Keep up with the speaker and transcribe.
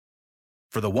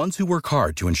For the ones who work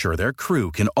hard to ensure their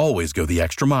crew can always go the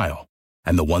extra mile,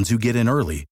 and the ones who get in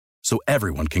early so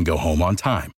everyone can go home on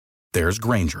time, there's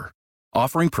Grainger,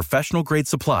 offering professional-grade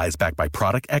supplies backed by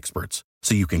product experts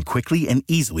so you can quickly and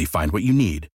easily find what you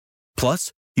need.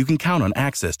 Plus, you can count on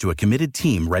access to a committed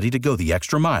team ready to go the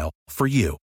extra mile for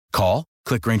you. Call,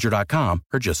 click Grainger.com,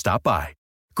 or just stop by.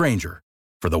 Grainger,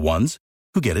 for the ones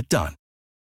who get it done.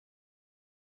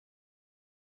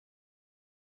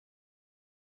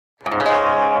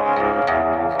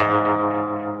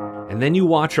 And then you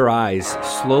watch her eyes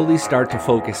slowly start to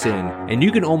focus in, and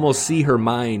you can almost see her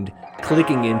mind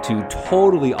clicking into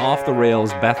totally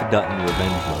off-the-rails Beth Dutton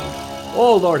revenge mode.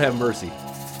 Oh, Lord have mercy.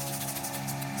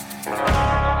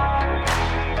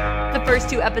 The first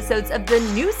 2 episodes of the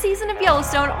new season of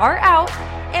Yellowstone are out,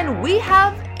 and we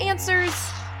have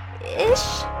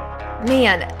answers-ish.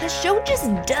 Man, the show just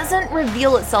doesn't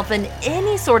reveal itself in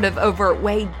any sort of overt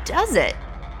way, does it?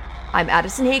 I'm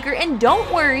Addison Hager, and don't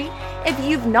worry, if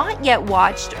you've not yet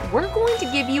watched, we're going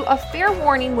to give you a fair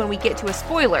warning when we get to a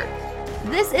spoiler.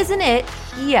 This isn't it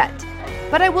yet,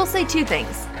 but I will say 2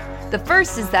 things. The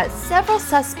first is that several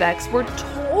suspects were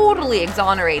totally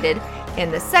exonerated,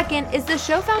 and the second is the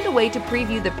show found a way to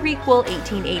preview the prequel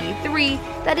 1883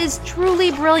 that is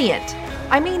truly brilliant.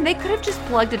 I mean, they could have just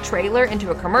plugged a trailer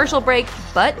into a commercial break,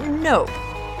 but nope.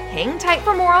 Hang tight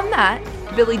for more on that.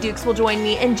 Billy Dukes will join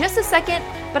me in just a second,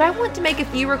 but I want to make a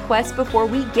few requests before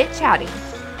we get chatting.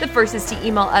 The first is to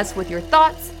email us with your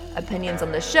thoughts, opinions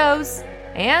on the shows,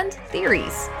 and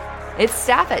theories. It's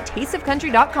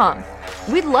staff@tasteofcountry.com.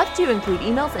 We'd love to include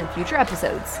emails in future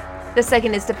episodes. The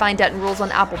second is to find Dutton Rules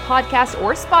on Apple Podcasts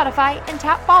or Spotify and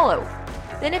tap follow.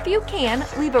 Then if you can,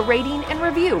 leave a rating and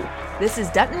review. This is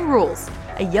Dutton Rules,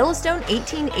 a Yellowstone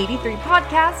 1883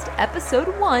 podcast,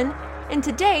 episode 1, and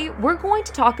today we're going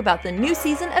to talk about the new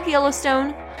season of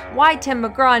Yellowstone, why Tim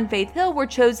McGraw and Faith Hill were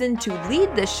chosen to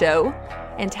lead this show,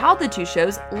 and how the 2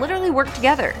 shows literally work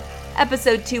together.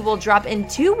 Episode 2 will drop in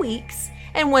 2 weeks,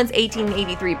 and once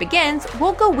 1883 begins,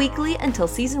 we'll go weekly until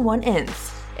season 1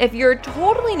 ends. If you're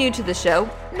totally new to the show,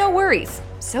 no worries.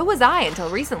 So was I until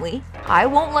recently. I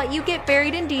won't let you get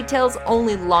buried in details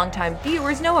only longtime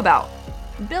viewers know about.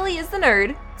 Billy is the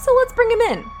nerd, so let's bring him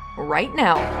in right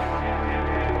now.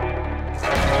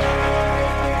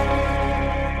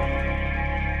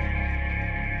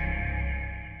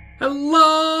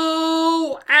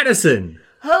 Hello, Addison.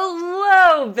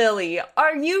 Hello, Billy.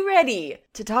 Are you ready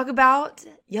to talk about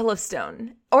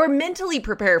Yellowstone? Or mentally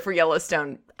prepare for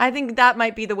Yellowstone? I think that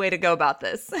might be the way to go about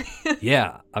this.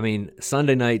 Yeah, I mean,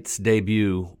 Sunday night's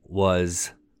debut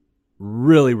was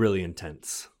really, really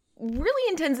intense. Really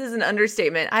intense is an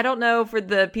understatement. I don't know for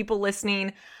the people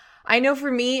listening. I know for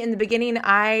me, in the beginning,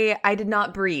 I did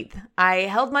not breathe. I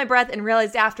held my breath and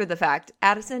realized after the fact,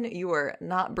 Addison, you were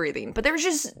not breathing. But there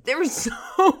was so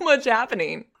much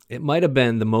happening. It might have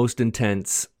been the most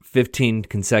intense 15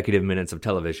 consecutive minutes of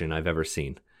television I've ever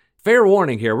seen. Fair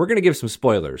warning here, we're going to give some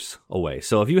spoilers away.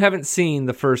 So if you haven't seen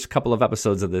the first couple of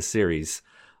episodes of this series,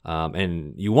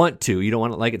 and you don't want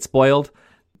to like it spoiled,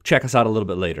 check us out a little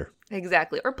bit later.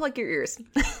 Exactly, or plug your ears.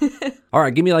 All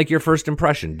right, give me like your first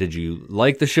impression. Did you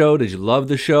like the show? Did you love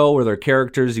the show? Were there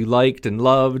characters you liked and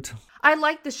loved? I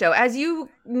like the show. As you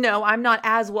know, I'm not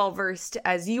as well versed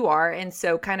as you are, and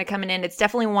so kind of coming in, it's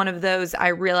definitely one of those I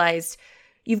realized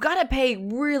you've got to pay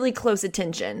really close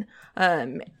attention.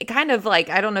 Kind of like,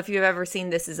 I don't know if you've ever seen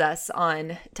This Is Us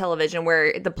on television,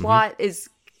 where the plot is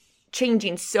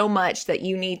changing so much that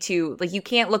you need to, like, you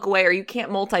can't look away or you can't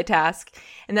multitask.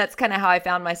 And that's kind of how I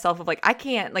found myself of like,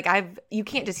 you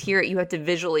can't just hear it. You have to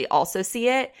visually also see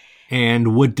it.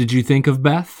 And what did you think of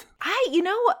Beth?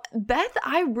 Beth,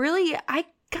 I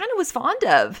kind of was fond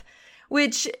of.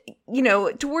 Which,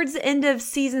 towards the end of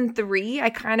season 3, I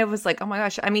kind of was like, oh my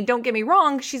gosh. I mean, don't get me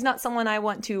wrong. She's not someone I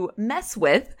want to mess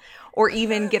with or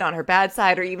even get on her bad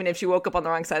side, or even if she woke up on the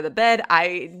wrong side of the bed,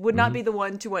 I would not be the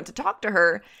one to want to talk to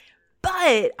her.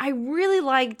 But I really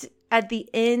liked at the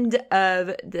end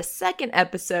of the second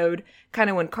episode, kind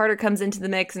of when Carter comes into the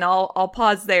mix, and I'll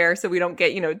pause there so we don't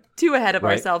get, too ahead of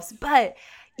ourselves. But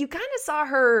you kind of saw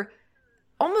her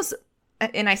almost,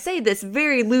 and I say this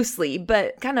very loosely,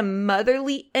 but kind of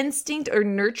motherly instinct or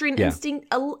nurturing instinct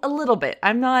a little bit.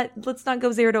 Let's not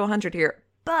go 0 to 100 here.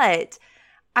 But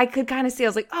I could kind of see, I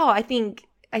was like, oh, I think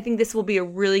this will be a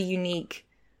really unique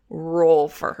role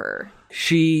for her.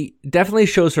 She definitely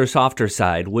shows her softer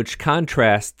side, which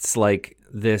contrasts like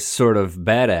this sort of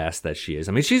badass that she is.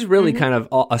 I mean, she's really kind of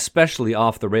especially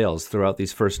off the rails throughout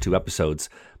these first 2 episodes.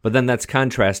 But then that's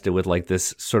contrasted with like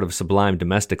this sort of sublime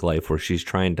domestic life where she's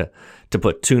trying to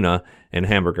put tuna in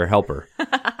Hamburger Helper,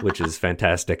 which is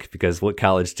fantastic because what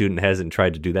college student hasn't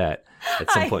tried to do that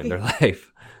at some point in their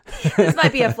life? This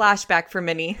might be a flashback for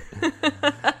many.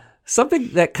 Something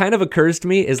that kind of occurs to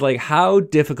me is like how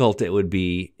difficult it would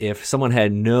be if someone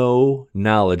had no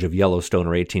knowledge of Yellowstone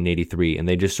or 1883 and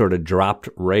they just sort of dropped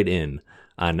right in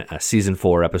on season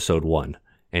 4, episode 1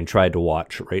 and tried to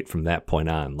watch right from that point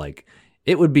on. Like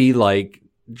it would be like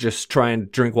just trying to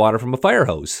drink water from a fire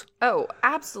hose. Oh,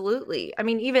 absolutely. I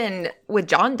mean, even with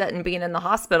John Dutton being in the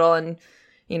hospital and,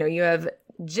 you have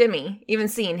Jimmy, even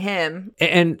seeing him.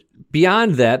 And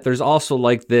beyond that, there's also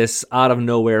like this out of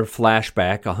nowhere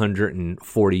flashback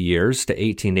 140 years to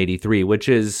 1883, which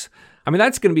is, I mean,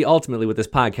 that's going to be ultimately what this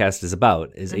podcast is about,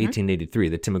 is 1883,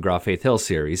 the Tim McGraw Faith Hill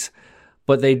series.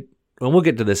 But and we'll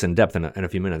get to this in depth in a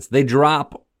few minutes, they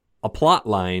drop a plot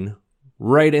line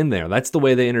right in there. That's the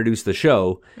way they introduce the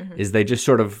show, is they just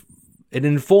sort of, it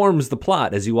informs the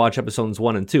plot as you watch episodes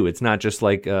 1 and 2. It's not just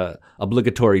like a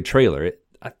obligatory trailer.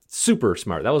 Super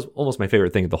smart. That was almost my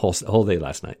favorite thing the whole day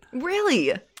last night.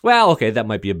 Really? Well, okay, that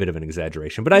might be a bit of an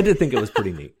exaggeration, but I did think it was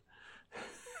pretty neat.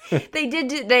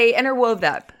 They interwove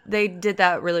that. They did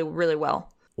that really, really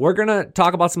well. We're going to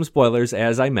talk about some spoilers,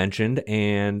 as I mentioned,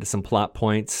 and some plot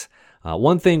points.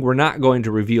 One thing we're not going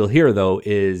to reveal here, though,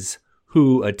 is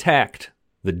who attacked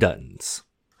the Duttons.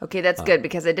 Okay, that's good,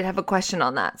 because I did have a question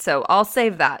on that, so I'll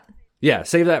save that. Yeah,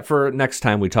 save that for next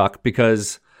time we talk,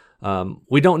 because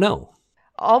we don't know.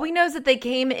 All we know is that they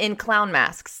came in clown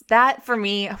masks. That, for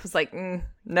me, I was like,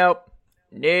 nope.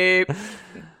 I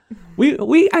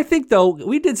think, though,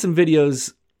 we did some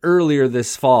videos earlier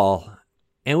this fall,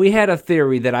 and we had a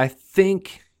theory that I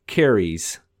think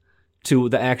carries to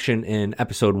the action in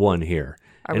episode 1 here.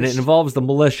 And it involves the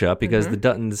militia, because the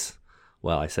Duttons,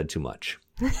 well, I said too much.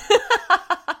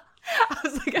 I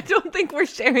was like, I don't think we're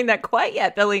sharing that quite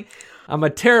yet, Billy. I'm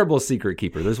a terrible secret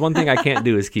keeper. There's one thing I can't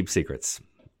do is keep secrets.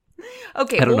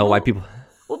 Okay. I don't know why people...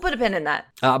 We'll put a pin in that.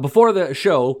 Before the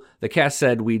show, the cast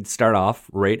said we'd start off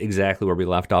right exactly where we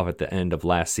left off at the end of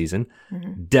last season.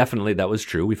 Definitely that was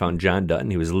true. We found John Dutton.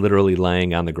 He was literally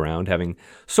laying on the ground, having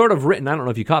sort of written, I don't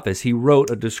know if you caught this, he wrote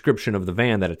a description of the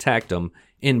van that attacked him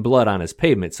in blood on his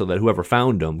pavement so that whoever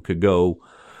found him could go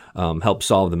help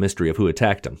solve the mystery of who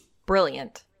attacked him.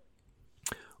 Brilliant.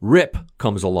 Rip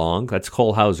comes along. That's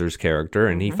Cole Hauser's character,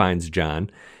 and he finds John.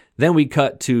 Then we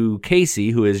cut to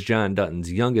Casey, who is John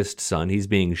Dutton's youngest son. He's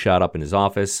being shot up in his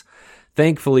office.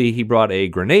 Thankfully, he brought a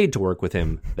grenade to work with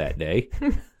him that day.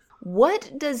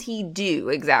 What does he do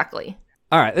exactly?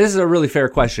 All right, this is a really fair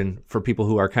question for people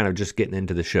who are kind of just getting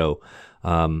into the show.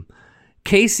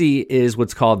 Casey is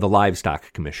what's called the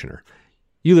livestock commissioner.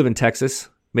 You live in Texas.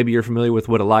 Maybe you're familiar with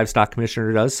what a livestock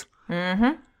commissioner does.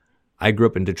 I grew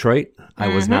up in Detroit.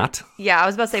 I was not. Yeah, I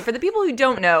was about to say, for the people who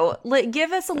don't know,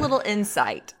 give us a little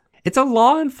insight. It's a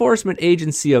law enforcement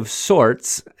agency of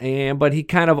sorts, but he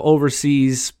kind of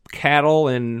oversees cattle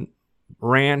and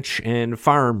ranch and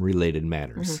farm-related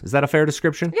matters. Is that a fair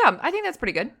description? Yeah, I think that's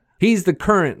pretty good. He's the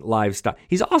current livestock.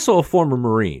 He's also a former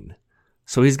Marine,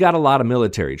 so he's got a lot of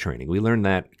military training. We learned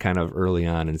that kind of early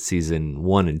on in season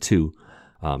 1 and 2.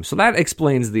 So that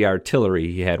explains the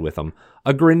artillery he had with him.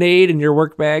 A grenade in your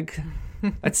work bag,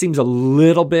 that seems a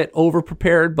little bit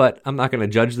over-prepared, but I'm not going to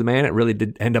judge the man. It really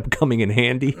did end up coming in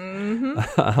handy.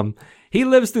 He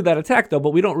lives through that attack, though, but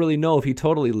we don't really know if he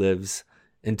totally lives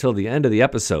until the end of the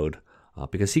episode,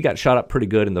 because he got shot up pretty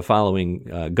good in the following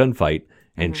gunfight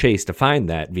and chased to find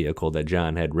that vehicle that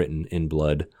John had written in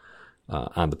blood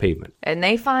on the pavement. And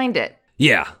they find it.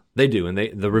 Yeah, they do, and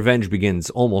the revenge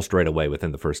begins almost right away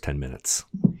within the first 10 minutes.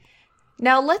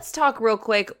 Now, let's talk real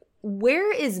quick.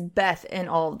 Where is Beth in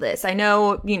all of this? I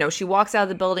know, she walks out of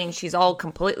the building. She's all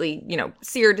completely,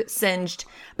 seared, singed.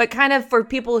 But kind of for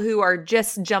people who are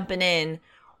just jumping in,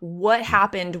 what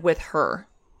happened with her?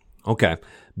 Okay.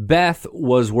 Beth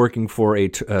was working for a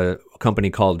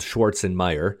company called Schwartz and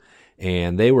Meyer,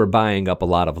 and they were buying up a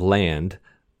lot of land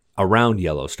around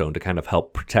Yellowstone to kind of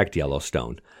help protect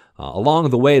Yellowstone.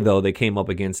 Along the way, though, they came up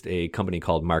against a company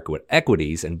called Market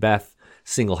Equities, and Beth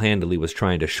single-handedly was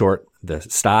trying to short the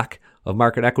stock of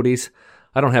Market Equities.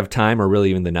 I don't have time or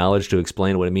really even the knowledge to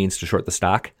explain what it means to short the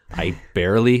stock. I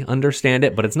barely understand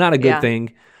it, but it's not a good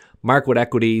thing. Market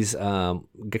Equities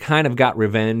kind of got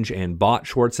revenge and bought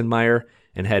Schwartz and Meyer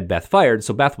and had Beth fired.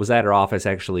 So Beth was at her office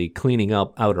actually cleaning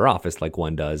up out her office like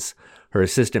one does. Her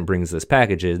assistant brings this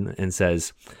package in and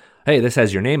says, "Hey, this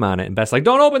has your name on it." And Beth's like,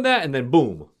 "Don't open that." And then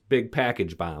boom, big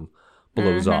package bomb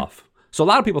blows off. So a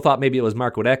lot of people thought maybe it was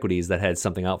Markwood Equities that had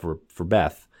something out for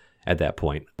Beth at that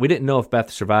point. We didn't know if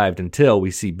Beth survived until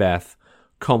we see Beth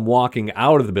come walking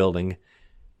out of the building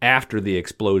after the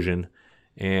explosion.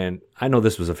 And I know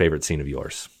this was a favorite scene of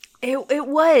yours. It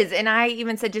was. And I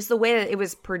even said just the way that it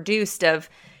was produced of,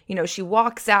 she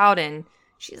walks out and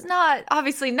she's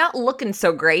obviously not looking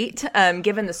so great,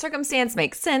 given the circumstance,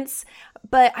 makes sense.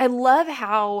 But I love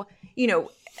how,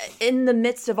 in the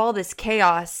midst of all this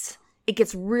chaos, it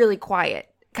gets really quiet,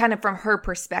 kind of from her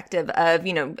perspective of,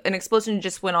 an explosion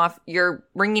just went off, you're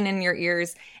ringing in your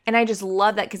ears. And I just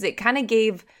love that because it kind of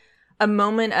gave a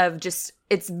moment of just,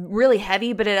 it's really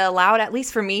heavy, but it allowed, at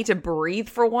least for me, to breathe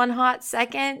for one hot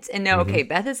second and know, okay,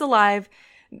 Beth is alive.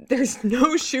 There's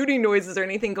no shooting noises or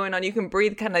anything going on. You can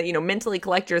breathe, kind of, mentally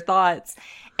collect your thoughts.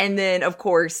 And then, of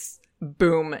course,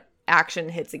 boom, action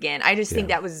hits again. I just think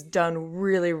that was done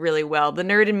really, really well. The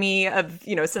nerd in me of,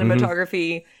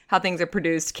 cinematography, how things are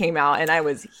produced came out, and I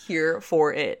was here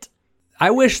for it.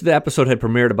 I wish the episode had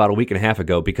premiered about a week and a half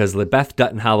ago because the Beth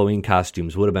Dutton Halloween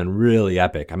costumes would have been really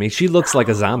epic. I mean, she looks like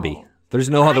a zombie. There's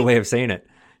no other way of saying it.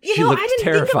 She looked I didn't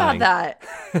terrifying. think about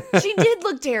that. She did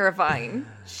look terrifying.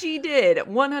 She did,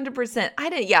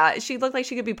 100%. She looked like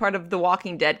she could be part of the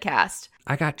Walking Dead cast.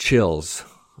 I got chills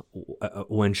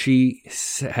when she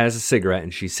has a cigarette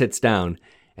and she sits down,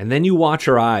 and then you watch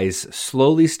her eyes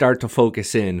slowly start to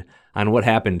focus in on what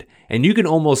happened, and you can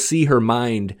almost see her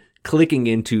mind clicking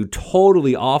into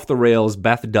totally off-the-rails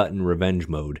Beth Dutton revenge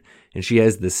mode, and she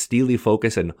has this steely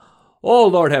focus, and oh,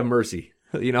 Lord have mercy.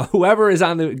 Whoever is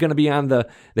going to be on the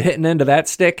hitting end of that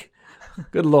stick,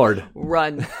 good Lord.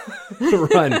 Run.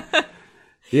 Run.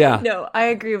 Yeah. No, I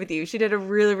agree with you. She did a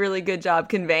really, really good job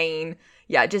conveying,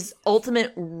 just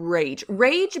ultimate rage.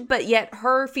 Rage, but yet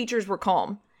her features were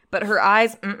calm. But her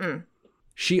eyes,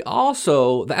 She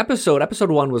also,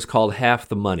 episode 1 was called Half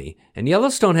the Money. And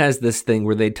Yellowstone has this thing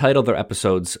where they title their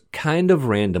episodes kind of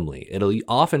randomly. It'll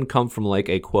often come from like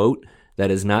a quote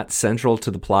that is not central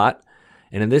to the plot.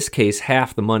 And in this case,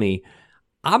 Half the Money,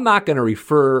 I'm not going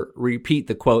to repeat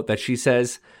the quote that she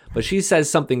says, but she says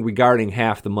something regarding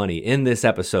half the money in this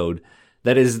episode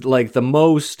that is like the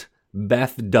most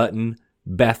Beth Dutton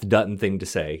thing to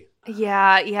say.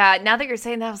 Yeah. Now that you're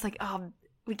saying that, I was like, oh,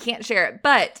 we can't share it.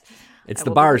 But it's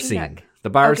the bar scene. The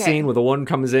bar scene where the woman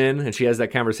comes in and she has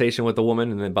that conversation with the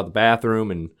woman and then about the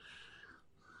bathroom. And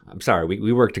I'm sorry,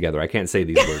 we work together. I can't say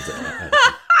these words.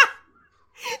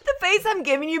 The face I'm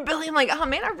giving you, Billy, I'm like, oh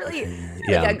man, I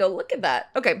gotta go look at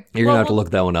that. Okay. You're going to have to look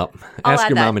that one up. Ask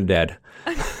your mom and dad.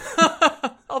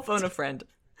 I'll phone a friend.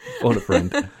 Phone a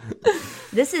friend.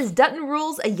 This is Dutton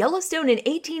Rules, a Yellowstone in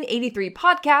 1883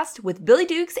 podcast with Billy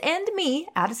Dukes and me,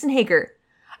 Addison Hager.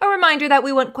 A reminder that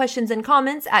we want questions and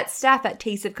comments at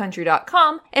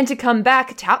staff@tasteofcountry.com and to come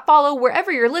back, tap follow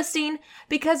wherever you're listening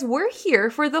because we're here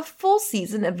for the full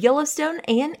season of Yellowstone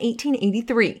and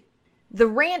 1883. The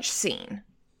ranch scene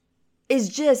is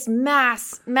just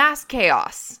mass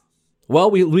chaos.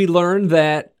 Well, we learned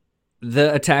that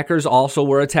the attackers also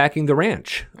were attacking the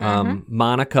ranch.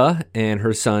 Monica and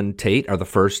her son Tate are the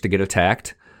first to get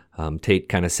attacked. Tate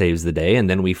kind of saves the day, and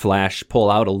then we pull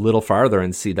out a little farther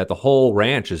and see that the whole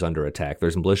ranch is under attack.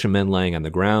 There's militiamen laying on the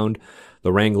ground.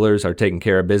 The Wranglers are taking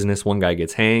care of business. One guy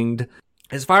gets hanged.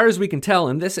 As far as we can tell,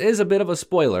 and this is a bit of a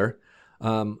spoiler,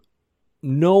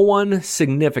 no one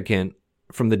significant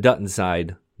from the Dutton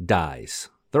side dies.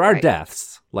 There are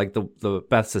deaths, like the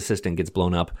Beth's assistant gets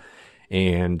blown up,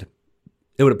 and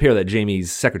it would appear that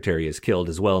Jamie's secretary is killed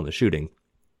as well in the shooting.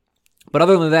 But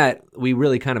other than that, we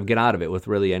really kind of get out of it with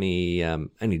really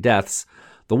any deaths.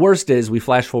 The worst is we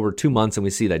flash forward 2 months and we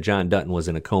see that John Dutton was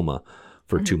in a coma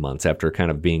for 2 months after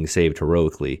kind of being saved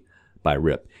heroically by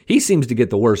Rip. He seems to get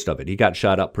the worst of it. He got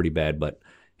shot up pretty bad, but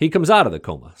he comes out of the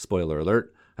coma. Spoiler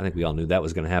alert. I think we all knew that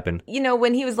was going to happen.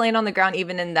 When he was laying on the ground,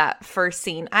 even in that first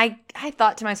scene, I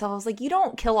thought to myself, I was like, you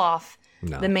don't kill off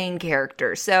the main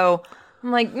character. So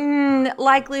I'm like,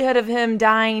 likelihood of him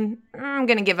dying, I'm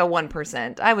going to give a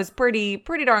 1%. I was pretty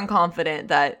darn confident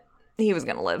that he was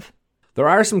going to live. There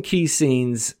are some key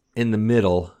scenes in the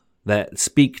middle that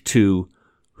speak to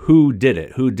who did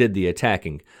it, who did the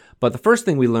attacking. But the first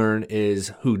thing we learn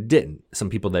is who didn't, some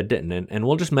people that didn't. And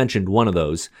we'll just mention one of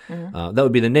those. That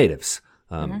would be the natives.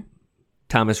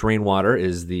 Thomas Rainwater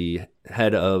is the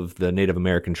head of the Native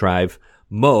American tribe.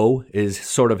 Mo is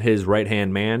sort of his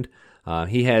right-hand man.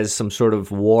 He has some sort of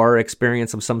war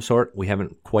experience of some sort. We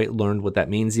haven't quite learned what that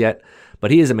means yet, but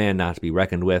he is a man not to be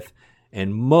reckoned with.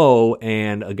 And Mo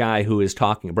and a guy who is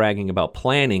bragging about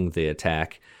planning the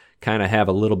attack kind of have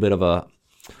a little bit of a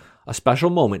special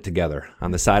moment together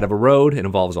on the side of a road. It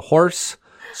involves a horse,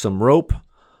 some rope,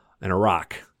 and a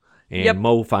rock. And Yep.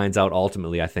 Mo finds out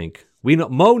ultimately, I think.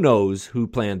 Mo knows who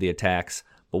planned the attacks,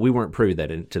 but we weren't privy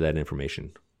to that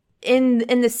information. In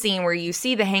the scene where you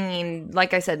see the hanging,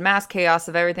 like I said, mass chaos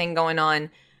of everything going on,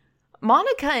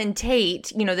 Monica and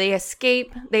Tate, they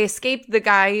escape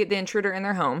the intruder in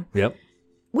their home. Yep.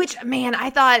 Which, man,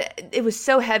 I thought it was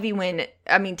so heavy when,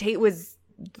 Tate was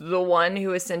the one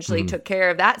who essentially took care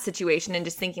of that situation, and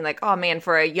just thinking like, oh man,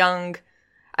 for a young,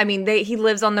 he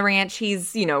lives on the ranch.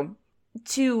 He's,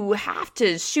 to have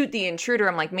to shoot the intruder.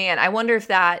 I'm like, man, I wonder if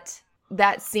that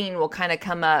scene will kind of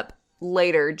come up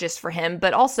later just for him.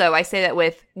 But also I say that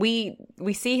we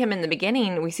see him in the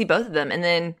beginning, we see both of them, and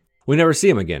then we never see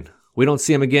him again. We don't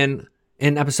see him again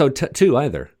in episode 2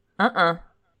 either.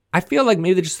 I feel like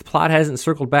maybe the plot hasn't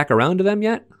circled back around to them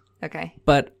yet. Okay.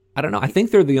 But I don't know. I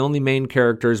think they're the only main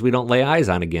characters we don't lay eyes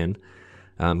on again.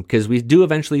 Because we do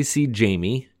eventually see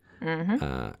Jamie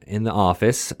in the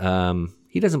office.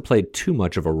 He doesn't play too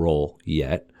much of a role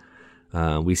yet.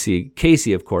 We see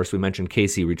Casey, of course. We mentioned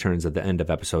Casey returns at the end of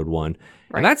episode 1.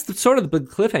 Right. And that's sort of the big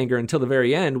cliffhanger until the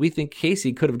very end. We think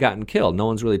Casey could have gotten killed. No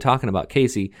one's really talking about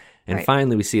Casey. And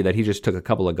finally we see that he just took a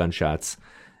couple of gunshots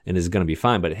and is going to be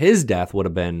fine. But his death would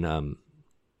have been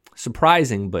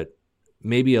surprising, but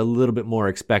maybe a little bit more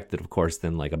expected, of course,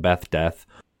 than like a Beth death.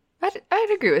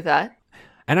 I'd agree with that.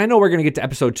 And I know we're going to get to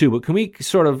episode 2, but can we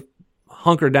sort of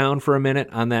hunker down for a minute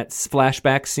on that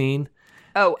flashback scene?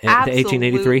 Oh, absolutely. To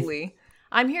 1883?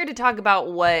 I'm here to talk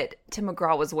about what Tim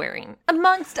McGraw was wearing,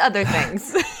 amongst other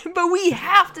things. But we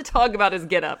have to talk about his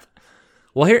getup.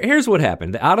 Well, here's what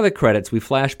happened. Out of the credits, we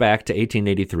flash back to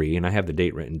 1883, and I have the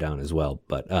date written down as well.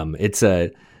 But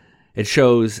it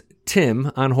shows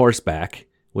Tim on horseback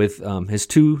with his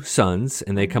 2 sons,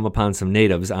 and they come upon some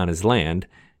natives on his land,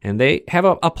 and they have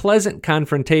a pleasant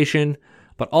confrontation.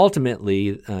 But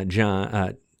ultimately,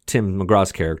 Tim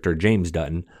McGraw's character, James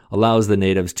Dutton, allows the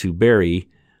natives to bury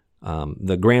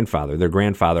their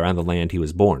grandfather on the land he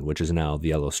was born, which is now the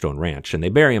Yellowstone Ranch. And they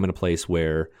bury him in a place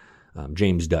where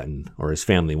James Dutton or his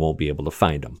family won't be able to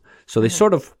find him. So they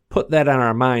sort of put that on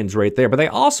our minds right there. But they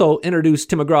also introduced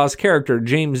Tim McGraw's character,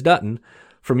 James Dutton,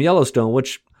 from Yellowstone,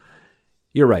 which,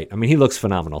 you're right. He looks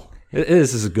phenomenal.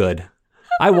 This is good.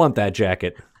 I want that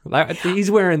jacket.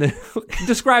 He's wearing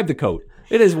describe the coat.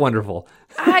 It is wonderful.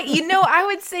 I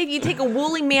would say if you take a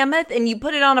woolly mammoth and you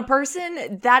put it on a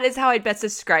person, that is how I'd best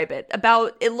describe it.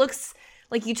 It looks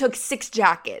like you took 6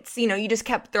 jackets. You just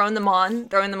kept throwing them on.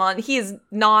 There is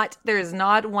not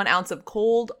 1 ounce of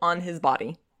cold on his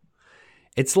body.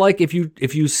 It's like if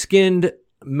you skinned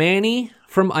Manny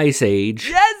from Ice Age.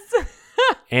 Yes.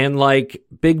 And like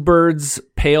Big Bird's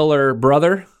paler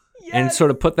brother. Yes. And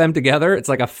sort of put them together. It's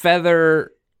like a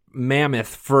feather mammoth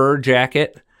fur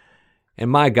jacket. And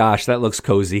my gosh, that looks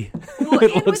cozy. Well,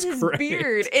 and with his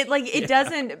beard,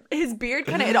 his beard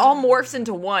it all morphs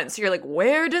into one. So you're like,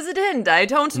 where does it end? I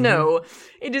don't know.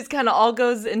 It just kind of all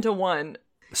goes into one.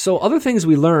 So other things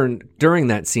we learned during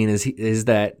that scene is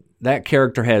that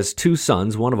character has 2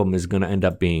 sons. One of them is going to end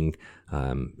up being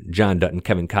John Dutton,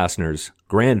 Kevin Costner's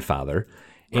grandfather.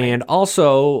 Right. And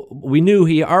also,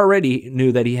 he already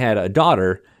knew that he had a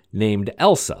daughter named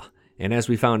Elsa. And as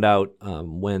we found out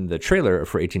when the trailer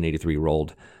for 1883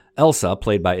 rolled, Elsa,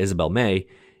 played by Isabel May,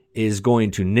 is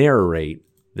going to narrate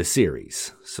the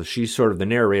series. So she's sort of the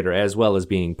narrator as well as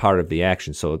being part of the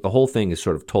action. So the whole thing is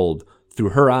sort of told through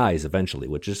her eyes eventually,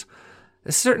 which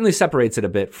certainly separates it a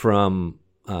bit from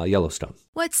Yellowstone.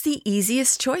 What's the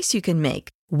easiest choice you can make?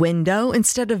 Window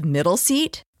instead of middle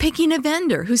seat? Picking a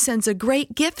vendor who sends a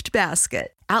great gift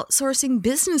basket? Outsourcing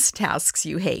business tasks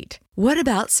you hate? What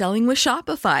about selling with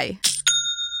Shopify?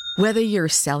 Whether you're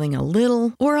selling a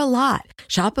little or a lot,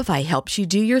 Shopify helps you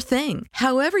do your thing,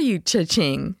 however you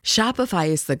cha-ching. Shopify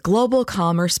is the global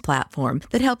commerce platform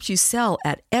that helps you sell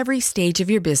at every stage of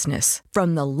your business.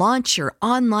 From the launch your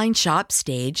online shop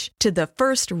stage to the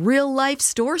first real-life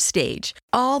store stage,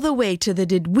 all the way to the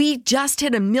did we just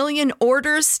hit 1 million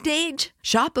orders stage.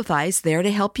 Shopify's there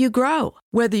to help you grow.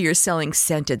 Whether you're selling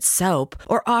scented soap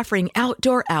or offering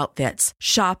outdoor outfits,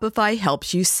 Shopify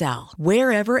helps you sell.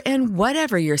 Wherever and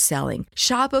whatever you're selling,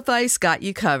 Shopify's got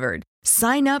you covered.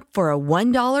 Sign up for a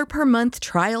 $1 per month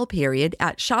trial period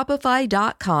at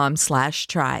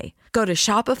shopify.com/try. Go to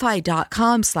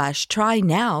shopify.com/try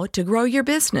now to grow your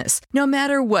business, no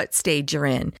matter what stage you're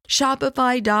in.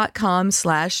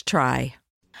 Shopify.com/try.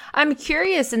 I'm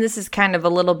curious, and this is kind of a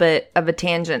little bit of a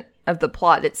tangent of the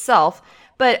plot itself,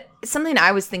 but something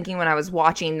I was thinking when I was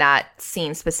watching that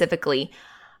scene specifically,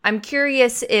 I'm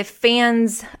curious if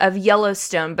fans of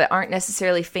Yellowstone but aren't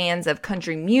necessarily fans of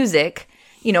country music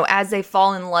as they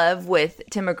fall in love with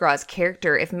Tim McGraw's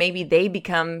character, if maybe they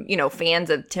become, fans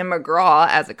of Tim McGraw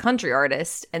as a country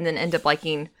artist and then end up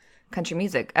liking country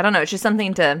music. I don't know. It's just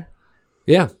something to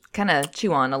kind of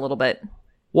chew on a little bit.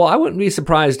 Well, I wouldn't be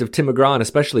surprised if Tim McGraw and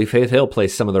especially Faith Hill play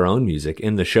some of their own music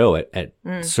in the show at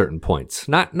certain points.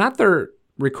 Not their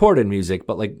recorded music,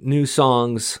 but like new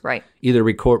songs, right? Either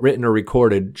written or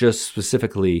recorded just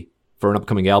specifically for an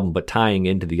upcoming album, but tying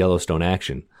into the Yellowstone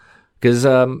action. Because,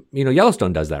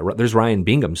 Yellowstone does that. There's Ryan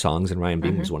Bingham songs, and Ryan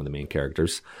Bingham's one of the main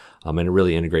characters, and it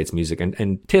really integrates music.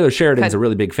 And Taylor Sheridan's a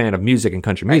really big fan of music and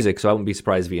country music, so I wouldn't be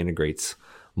surprised if he integrates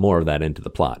more of that into the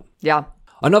plot. Yeah.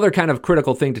 Another kind of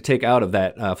critical thing to take out of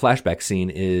that flashback scene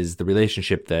is the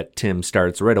relationship that Tim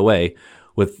starts right away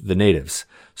with the natives.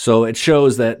 So it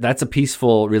shows that that's a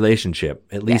peaceful relationship,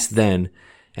 at least then.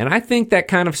 And I think that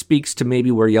kind of speaks to maybe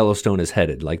where Yellowstone is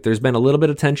headed. Like, there's been a little bit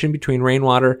of tension between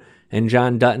Rainwater and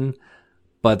John Dutton,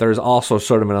 but there's also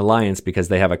sort of an alliance because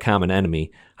they have a common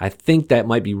enemy. I think that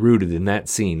might be rooted in that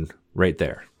scene right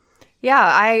there. Yeah,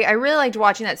 I really liked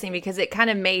watching that scene because it kind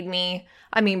of made me,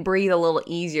 breathe a little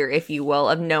easier, if you will,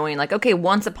 of knowing, like, okay,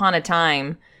 once upon a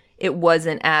time, it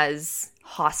wasn't as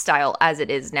hostile as it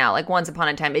is now. Like, once upon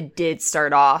a time, it did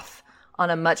start off on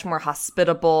a much more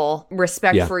hospitable,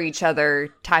 respect for each other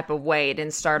type of way. It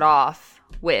didn't start off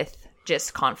with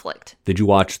just conflict. Did you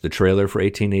watch the trailer for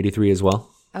 1883 as well?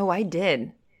 Oh, I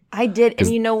did. And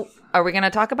are we going to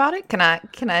talk about it? Can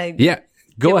I? Yeah,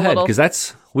 go ahead,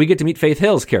 because we get to meet Faith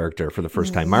Hill's character for the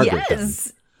first time, Margaret Dutton.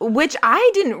 Which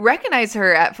I didn't recognize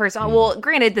her at first. Well,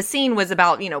 granted, the scene was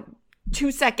about,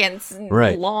 2 seconds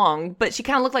long, but she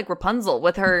kind of looked like Rapunzel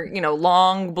with her,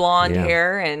 long blonde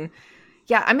hair. And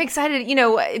yeah, I'm excited.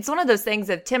 It's one of those things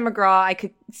of Tim McGraw I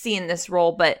could see in this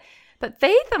role, but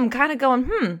Faith, I'm kind of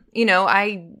going,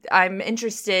 I'm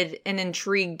interested and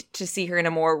intrigued to see her in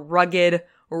a more rugged,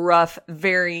 rough,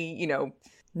 very,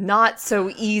 not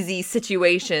so easy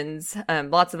situations,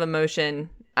 lots of emotion.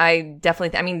 I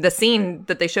definitely, the scene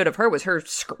that they showed of her was her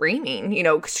screaming,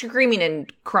 screaming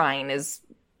and crying is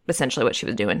essentially what she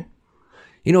was doing.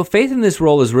 Faith in this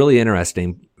role is really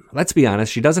interesting. Let's be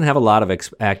honest, she doesn't have a lot of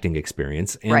acting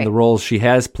experience, and the roles she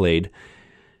has played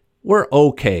were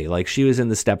okay. Like, she was in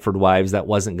the Stepford Wives, that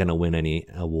wasn't going to win any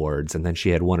awards, and then she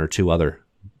had one or two other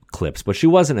clips, but she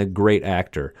wasn't a great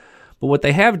actor. But what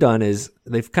they have done is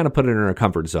they've kind of put her in her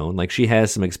comfort zone. Like, she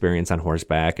has some experience on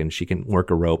horseback and she can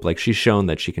work a rope. Like, she's shown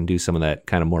that she can do some of that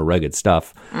kind of more rugged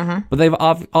stuff. Mm-hmm. But they've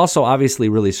also obviously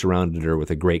really surrounded her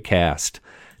with a great cast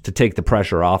to take the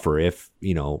pressure off her if,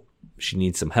 she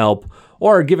needs some help,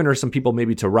 or given her some people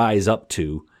maybe to rise up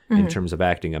to in terms of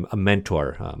acting, a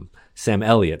mentor. Sam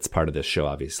Elliott's part of this show,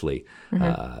 obviously.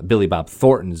 Billy Bob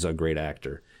Thornton's a great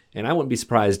actor. And I wouldn't be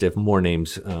surprised if more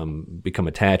names become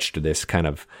attached to this kind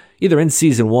of, either in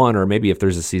season 1 or maybe if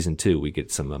there's a season 2, we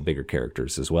get some bigger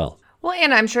characters as well. Well,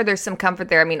 and I'm sure there's some comfort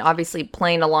there. obviously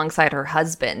playing alongside her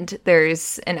husband,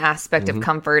 there's an aspect of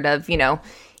comfort of,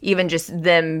 even just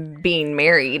them being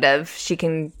married, of she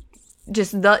can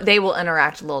they will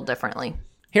interact a little differently.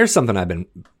 Here's something I've been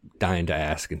dying to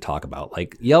ask and talk about.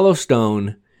 Like,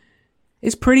 Yellowstone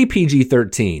is pretty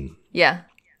PG-13. Yeah.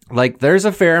 Like, there's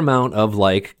a fair amount of,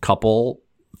 like, couple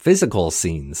physical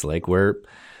scenes, like,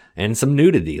 and some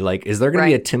nudity. Like, is there going to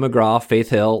be a Tim McGraw, Faith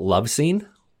Hill love scene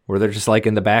where they're just, like,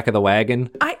 in the back of the wagon?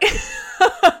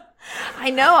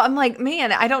 I know. I'm like,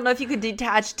 man, I don't know if you could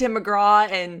detach Tim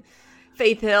McGraw and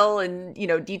Faith Hill and,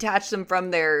 detach them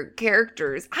from their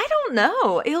characters. I don't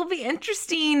know. It'll be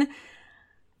interesting.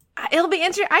 I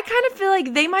kind of feel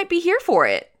like they might be here for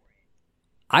it.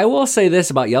 I will say this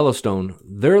about Yellowstone.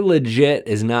 There legit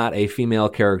is not a female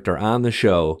character on the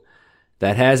show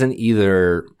that hasn't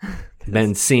either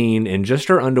been seen in just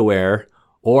her underwear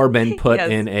or been put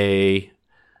in a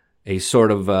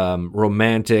sort of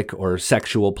romantic or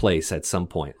sexual place at some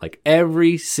point. Like,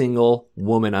 every single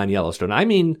woman on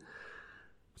Yellowstone.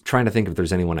 Trying to think if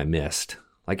there's anyone I missed.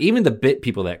 Like, even the bit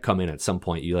people that come in at some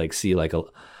point, you like see like a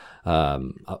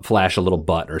flash a little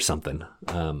butt or something.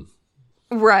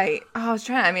 Right. I was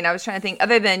trying to think,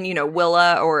 other than,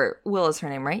 Willa's her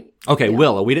name, right? Okay, yeah.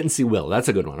 Willa. We didn't see Willa. That's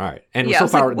a good one. All right. And so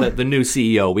far, the new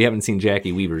CEO, we haven't seen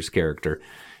Jackie Weaver's character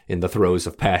in the throes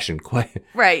of passion quite.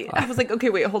 Right. I was like, okay,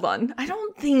 wait, hold on. I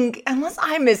don't think, unless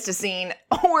I missed a scene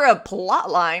or a plot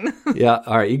line. Yeah,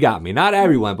 all right, you got me. Not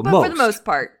everyone, but most. For the most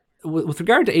part. With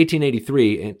regard to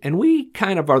 1883, and we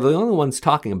kind of are the only ones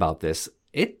talking about this,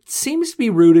 it seems to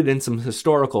be rooted in some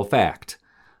historical fact.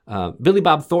 Billy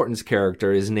Bob Thornton's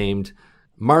character is named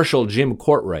Marshal Jim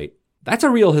Courtright. That's a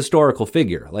real historical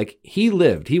figure. Like, he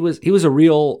lived. He was a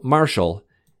real marshal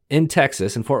in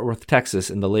Texas, in Fort Worth, Texas,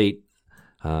 in the late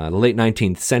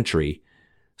 19th century.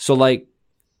 So, like,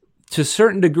 to a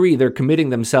certain degree, they're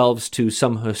committing themselves to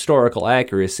some historical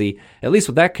accuracy, at least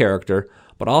with that character.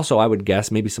 But also, I would guess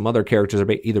maybe some other characters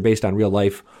are either based on real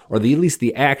life, or at least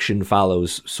the action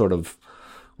follows sort of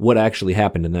what actually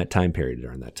happened in that time period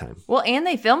during that time. Well, and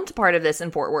they filmed part of this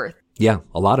in Fort Worth. Yeah,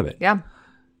 a lot of it. Yeah.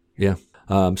 Yeah.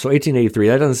 So 1883,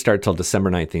 that doesn't start till December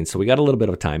 19th, so we got a little bit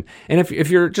of time. And if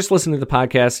you're just listening to the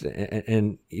podcast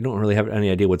and you don't really have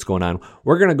any idea what's going on,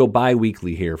 we're going to go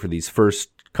bi-weekly here for these first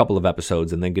couple of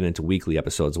episodes and then get into weekly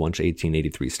episodes once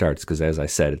 1883 starts, because as I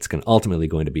said, it's ultimately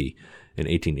going to be an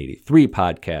 1883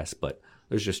 podcast, but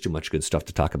there's just too much good stuff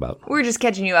to talk about. We're just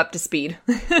catching you up to speed.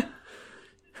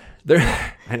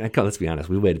 Let's be honest,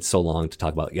 we waited so long to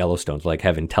talk about Yellowstone, to like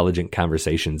have intelligent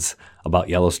conversations about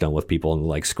Yellowstone with people and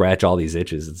like scratch all these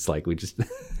itches. It's like we just...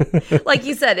 Like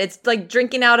you said, it's like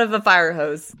drinking out of a fire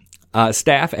hose.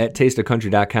 Staff at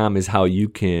tasteofcountry.com is how you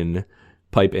can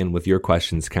pipe in with your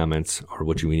questions, comments, or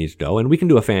what you need to know. And we can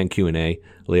do a fan Q&A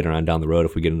later on down the road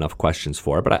if we get enough questions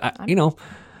for it. But,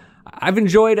 I've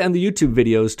enjoyed on the YouTube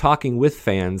videos talking with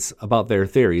fans about their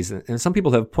theories. And some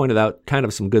people have pointed out kind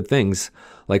of some good things.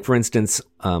 Like, for instance,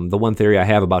 the one theory I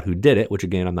have about who did it, which,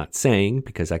 again, I'm not saying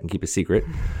because I can keep a secret,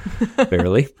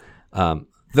 barely.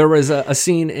 There was a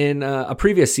scene in a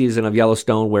previous season of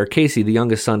Yellowstone where Casey, the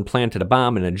youngest son, planted a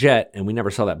bomb in a jet, and we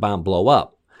never saw that bomb blow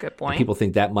up. Good point. And people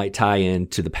think that might tie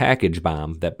into the package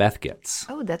bomb that Beth gets.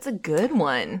 Oh, that's a good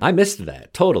one. I missed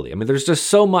that, totally. I mean, there's just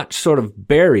so much sort of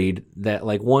buried that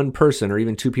like one person or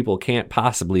even two people can't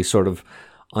possibly sort of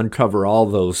uncover all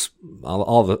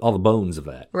the bones of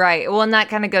that. Right. Well, and that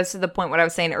kind of goes to the point what I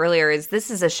was saying earlier is this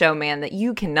is a show, man, that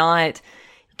you can't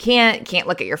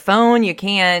look at your phone. You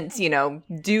can't,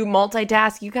 do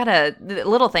multitask. You gotta,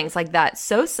 little things like that.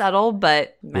 So subtle,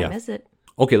 but you might miss it.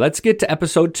 Okay, let's get to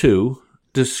episode 2.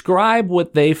 Describe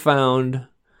what they found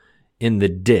in the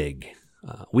dig.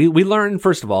 We learned,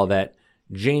 first of all, that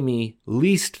Jamie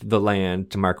leased the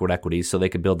land to Markwood Equities so they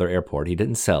could build their airport. He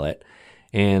didn't sell it.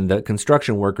 And the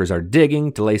construction workers are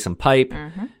digging to lay some pipe,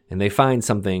 and they find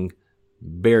something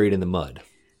buried in the mud.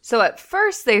 So at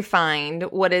first they find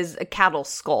what is a cattle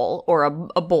skull or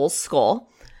a bull's skull.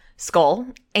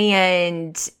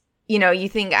 And, you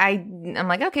think I'm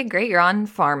like, okay, great. You're on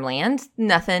farmland.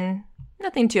 Nothing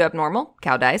too abnormal.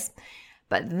 Cow dies.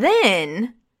 But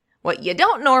then what you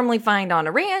don't normally find on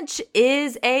a ranch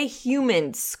is a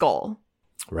human skull.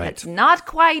 Right. That's not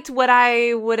quite what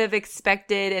I would have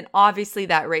expected. And obviously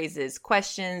that raises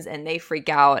questions and they freak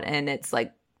out. And it's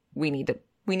like, we need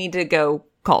to go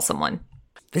call someone.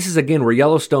 This is, again, where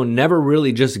Yellowstone never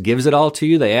really just gives it all to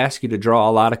you. They ask you to draw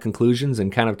a lot of conclusions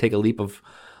and kind of take a leap of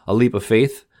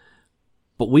faith.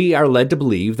 But we are led to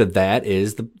believe that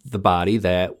is the body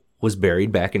that was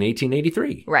buried back in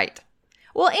 1883. Right.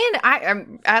 Well, and I,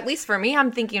 at least for me,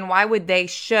 I'm thinking, why would they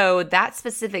show that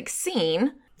specific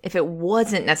scene if it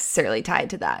wasn't necessarily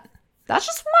tied to that? That's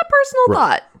just my personal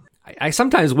thought. I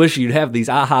sometimes wish you'd have these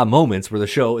aha moments where the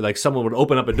show, like someone would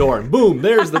open up a door and boom,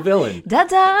 there's the villain.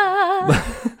 Da-da!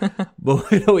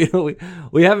 But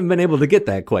we haven't been able to get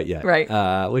that quite yet.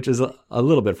 Right. Which is a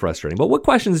little bit frustrating. But what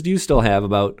questions do you still have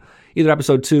about either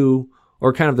episode 2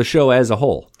 or kind of the show as a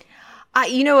whole?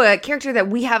 A character that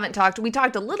we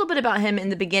talked a little bit about him in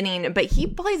the beginning, but he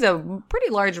plays a pretty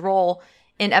large role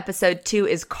in episode 2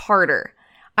 is Carter.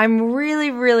 I'm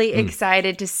really, really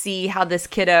excited to see how this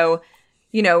kiddo,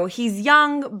 he's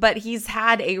young, but he's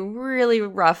had a really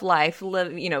rough life,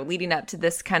 leading up to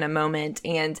this kind of moment.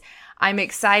 And I'm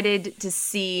excited to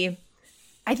see,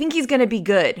 I think he's going to be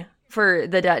good for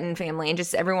the Dutton family and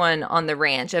just everyone on the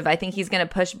ranch. I think he's going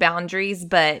to push boundaries,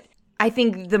 but I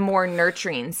think the more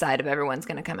nurturing side of everyone's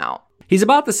going to come out. He's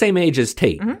about the same age as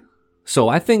Tate. Mm-hmm. So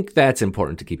I think that's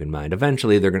important to keep in mind.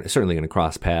 Eventually, they're certainly going to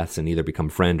cross paths and either become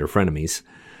friend or frenemies.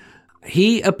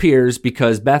 He appears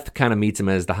because Beth kind of meets him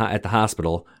at the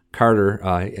hospital. Carter,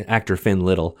 actor Finn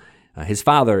Little, his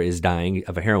father is dying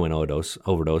of a heroin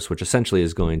overdose, which essentially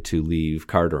is going to leave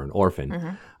Carter an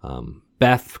orphan. Mm-hmm.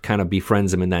 Beth kind of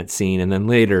befriends him in that scene, and then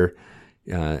later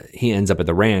he ends up at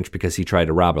the ranch because he tried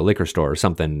to rob a liquor store or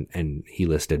something, and he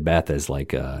listed Beth as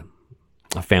like a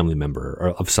family member or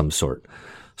of some sort.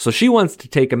 So she wants to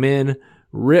take him in.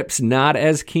 Rip's not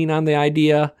as keen on the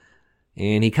idea,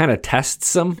 and he kind of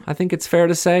tests him, I think it's fair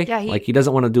to say. Yeah, he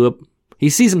doesn't want to do it. He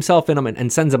sees himself in him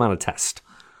and sends him on a test.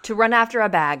 To run after a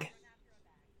bag.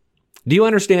 Do you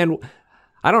understand?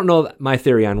 I don't know my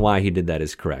theory on why he did that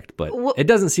is correct, but it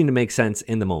doesn't seem to make sense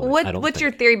in the moment. What's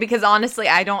your theory? Because honestly,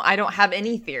 I don't have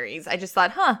any theories. I just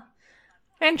thought,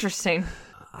 interesting.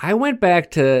 I went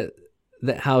back to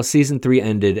how season 3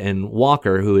 ended, and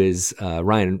Walker, who is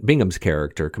Ryan Bingham's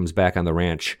character, comes back on the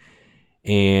ranch,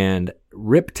 And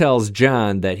Rip tells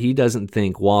John that he doesn't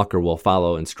think Walker will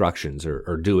follow instructions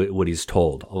or do what he's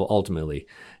told, ultimately.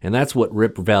 And that's what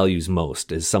Rip values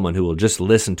most, is someone who will just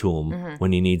listen to him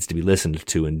when he needs to be listened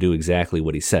to and do exactly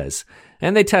what he says.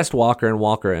 And they test Walker, and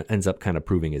Walker ends up kind of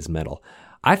proving his mettle.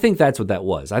 I think that's what that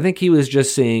was. I think he was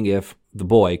just seeing if the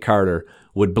boy, Carter,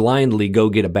 would blindly go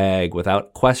get a bag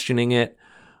without questioning it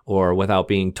or without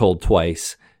being told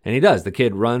twice. And he does. The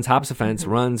kid runs, hops a fence,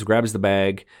 runs, grabs the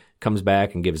bag, comes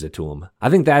back and gives it to him.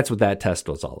 I think that's what that test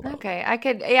was all about. Okay, I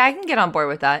can get on board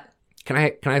with that. Can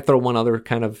I throw one other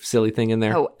kind of silly thing in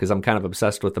there? Because I'm kind of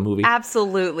obsessed with the movie.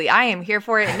 Absolutely. I am here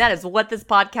for it, and that is what this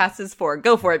podcast is for.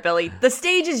 Go for it, Billy. The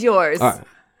stage is yours. All right.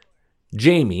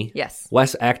 Jamie, yes,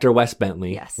 actor Wes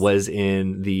Bentley, yes, was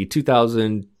in the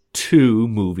 2002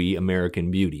 movie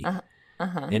American Beauty.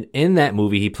 And in that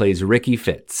movie, he plays Ricky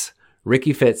Fitz.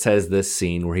 Ricky Fitz has this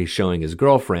scene where he's showing his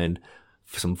girlfriend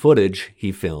some footage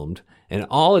he filmed, and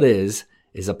all it is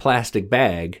a plastic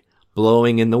bag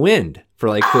blowing in the wind for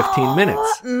like 15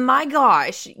 minutes. My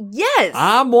gosh, yes!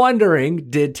 I'm wondering,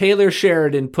 did Taylor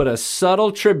Sheridan put a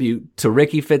subtle tribute to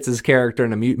Ricky Fitz's character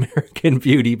in American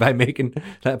Beauty by making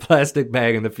that plastic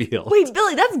bag in the field? Wait,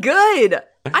 Billy, that's good!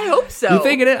 I hope so. You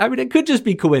think it could just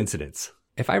be coincidence.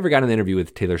 If I ever got an interview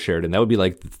with Taylor Sheridan, that would be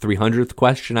like the 300th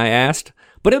question I asked,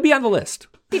 but it would be on the list.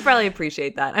 He'd probably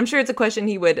appreciate that. I'm sure it's a question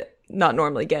he would not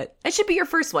normally get. It should be your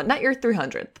first one, not your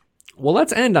 300th. Well,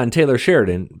 let's end on Taylor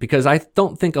Sheridan, because I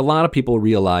don't think a lot of people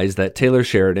realize that Taylor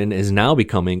Sheridan is now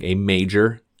becoming a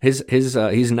major, he's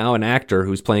now an actor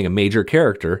who's playing a major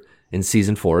character in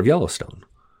season 4 of Yellowstone.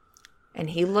 And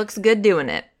he looks good doing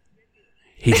it.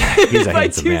 He's a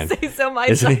handsome man. If I do say so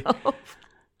myself.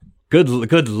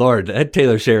 Good Lord, that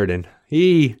Taylor Sheridan,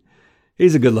 he's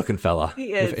a good-looking fella.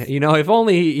 He is. If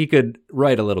only he could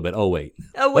write a little bit. Oh, wait.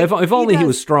 If only he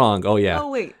was strong. Oh, yeah. Oh,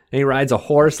 wait. And he rides a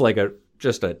horse like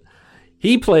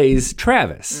he plays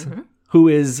Travis, who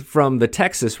is from the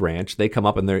Texas ranch. They come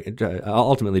up and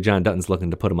ultimately John Dutton's looking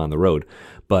to put him on the road.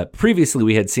 But previously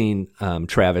we had seen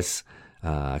Travis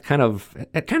it kind of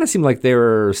seemed like they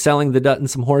were selling the Dutton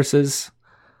some horses.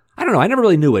 I don't know. I never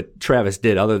really knew what Travis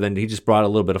did other than he just brought a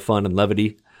little bit of fun and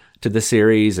levity to the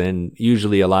series, and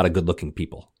usually a lot of good-looking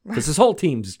people. Because his whole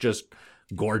team's just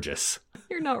gorgeous.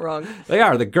 You're not wrong. They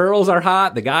are. The girls are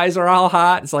hot. The guys are all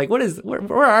hot. It's like,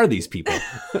 where are these people?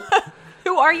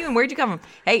 Who are you and where'd you come from?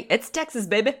 Hey, it's Texas,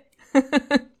 baby.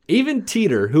 Even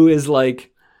Teeter, who is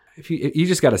like, if you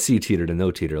just got to see Teeter to know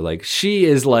Teeter. Like, she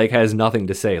is like, has nothing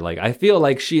to say. Like, I feel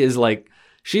like she's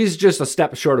just a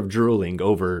step short of drooling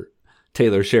over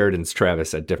Taylor Sheridan's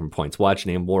Travis at different points,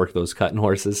 watching him work those cutting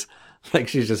horses. Like,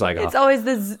 she's just like, it's always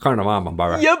this kind of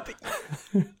mama. Yep.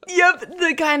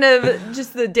 The kind of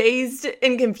just the dazed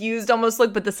and confused almost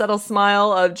look, but the subtle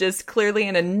smile of just clearly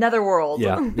in another world.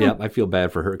 Yeah. I feel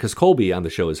bad for her because Colby on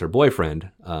the show is her boyfriend.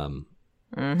 So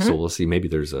we'll see. Maybe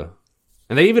there's and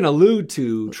they even allude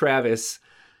to Travis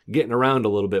getting around a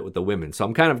little bit with the women. So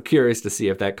I'm kind of curious to see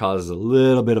if that causes a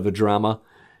little bit of a drama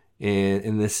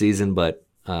in this season, but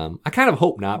I kind of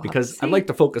hope not, because I'd like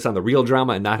to focus on the real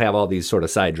drama and not have all these sort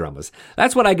of side dramas.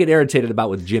 That's what I get irritated about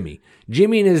with Jimmy.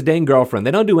 Jimmy and his dang girlfriend,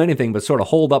 they don't do anything but sort of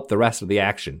hold up the rest of the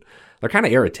action. They're kind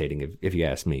of irritating, if you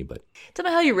ask me. But tell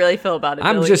me how you really feel about it,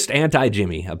 I'm Billy. just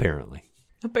anti-Jimmy, apparently.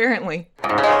 Apparently.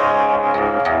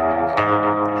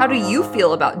 How do you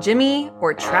feel about Jimmy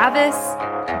or Travis,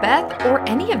 Beth, or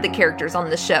any of the characters on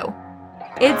the show?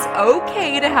 It's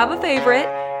okay to have a favorite,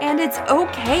 and it's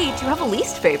okay to have a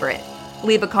least favorite.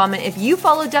 Leave a comment if you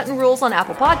follow Dutton Rules on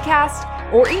Apple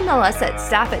Podcasts, or email us at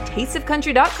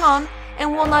staff@tasteofcountry.com,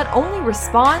 and we'll not only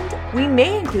respond, we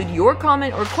may include your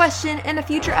comment or question in a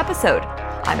future episode.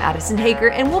 I'm Addison Hager,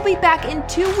 and we'll be back in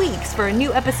 2 weeks for a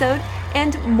new episode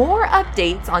and more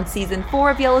updates on Season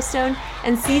 4 of Yellowstone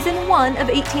and Season 1 of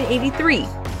 1883.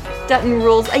 Dutton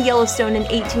Rules, a Yellowstone in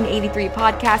 1883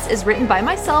 podcast, is written by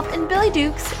myself and Billy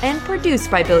Dukes and produced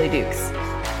by Billy Dukes.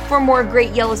 For more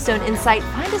great Yellowstone insight,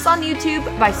 find us on YouTube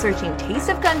by searching Taste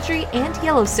of Country and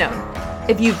Yellowstone.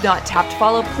 If you've not tapped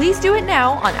follow, please do it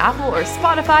now on Apple or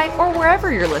Spotify or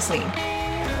wherever you're listening.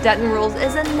 Dutton Rules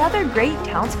is another great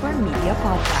Townsquare Media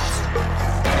podcast.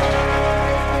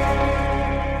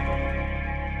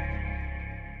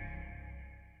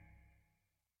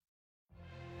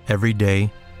 Every day,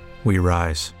 we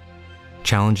rise,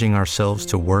 challenging ourselves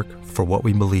to work for what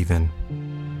we believe in.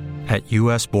 At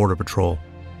U.S. Border Patrol,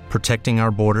 protecting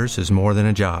our borders is more than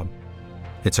a job.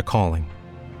 It's a calling.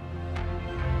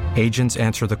 Agents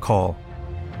answer the call,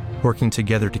 working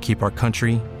together to keep our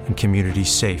country and communities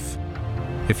safe.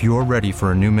 If you're ready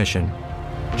for a new mission,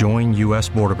 join U.S.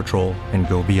 Border Patrol and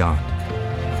go beyond.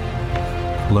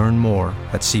 Learn more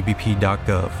at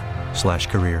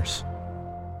cbp.gov/careers.